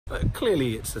But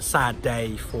clearly it's a sad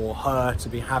day for her to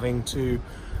be having to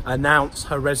announce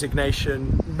her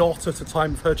resignation, not at a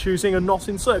time of her choosing and not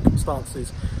in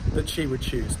circumstances that she would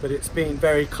choose. But it's been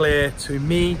very clear to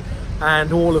me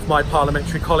and all of my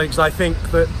parliamentary colleagues, I think,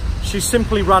 that she's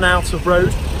simply run out of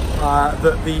road,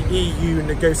 that the EU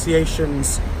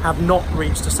negotiations have not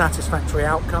reached a satisfactory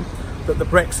outcome, that the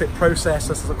Brexit process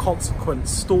as a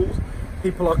consequence stalled.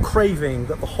 People are craving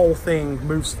that the whole thing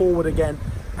moves forward again,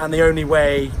 and the only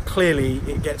way clearly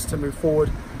it gets to move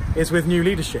forward is with new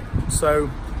leadership. So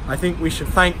I think we should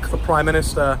thank the Prime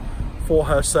Minister for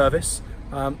her service.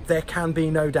 There can be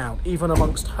no doubt, even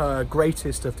amongst her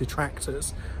greatest of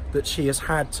detractors, that she has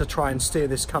had to try and steer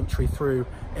this country through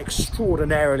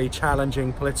extraordinarily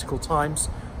challenging political times,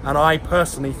 and I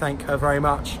personally thank her very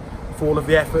much for all of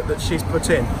the effort that she's put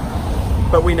in.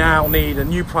 But we now need a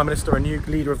new Prime Minister, a new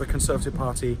leader of the Conservative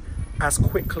Party as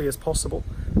quickly as possible,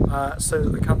 so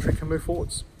that the country can move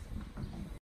forwards.